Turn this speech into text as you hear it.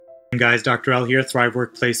Guys, Dr. L here, Thrive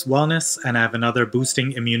Workplace Wellness, and I have another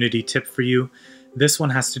boosting immunity tip for you. This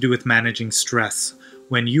one has to do with managing stress.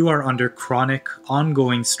 When you are under chronic,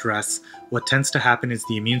 ongoing stress, what tends to happen is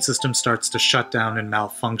the immune system starts to shut down and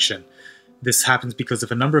malfunction. This happens because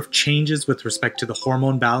of a number of changes with respect to the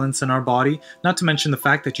hormone balance in our body, not to mention the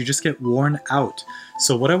fact that you just get worn out.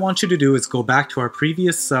 So what I want you to do is go back to our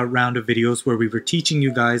previous round of videos where we were teaching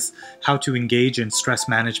you guys how to engage in stress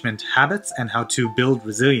management habits and how to build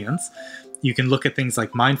resilience. You can look at things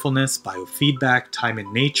like mindfulness, biofeedback, time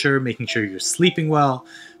in nature, making sure you're sleeping well,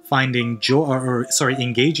 finding joy,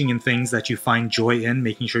 engaging in things that you find joy in,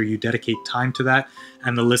 making sure you dedicate time to that,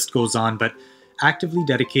 and the list goes on. But actively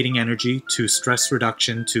dedicating energy to stress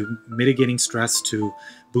reduction, to mitigating stress, to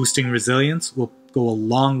boosting resilience will go a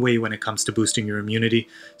long way when it comes to boosting your immunity.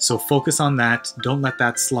 So focus on that. Don't let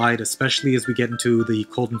that slide, especially as we get into the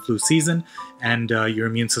cold and flu season, and your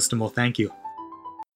immune system will thank you.